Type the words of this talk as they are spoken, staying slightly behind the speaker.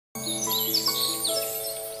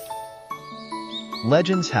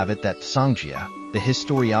Legends have it that Songjia, the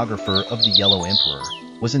historiographer of the Yellow Emperor,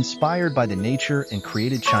 was inspired by the nature and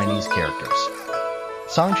created Chinese characters.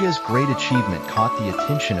 Songjia's great achievement caught the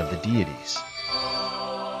attention of the deities.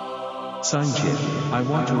 Songjia, I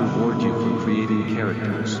want to reward you for creating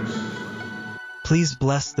characters. Please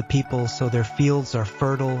bless the people so their fields are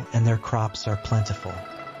fertile and their crops are plentiful.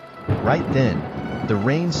 Right then, the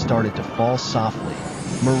rain started to fall softly,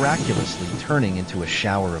 miraculously turning into a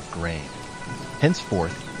shower of grain.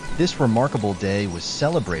 Henceforth, this remarkable day was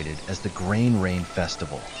celebrated as the Grain Rain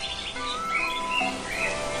Festival.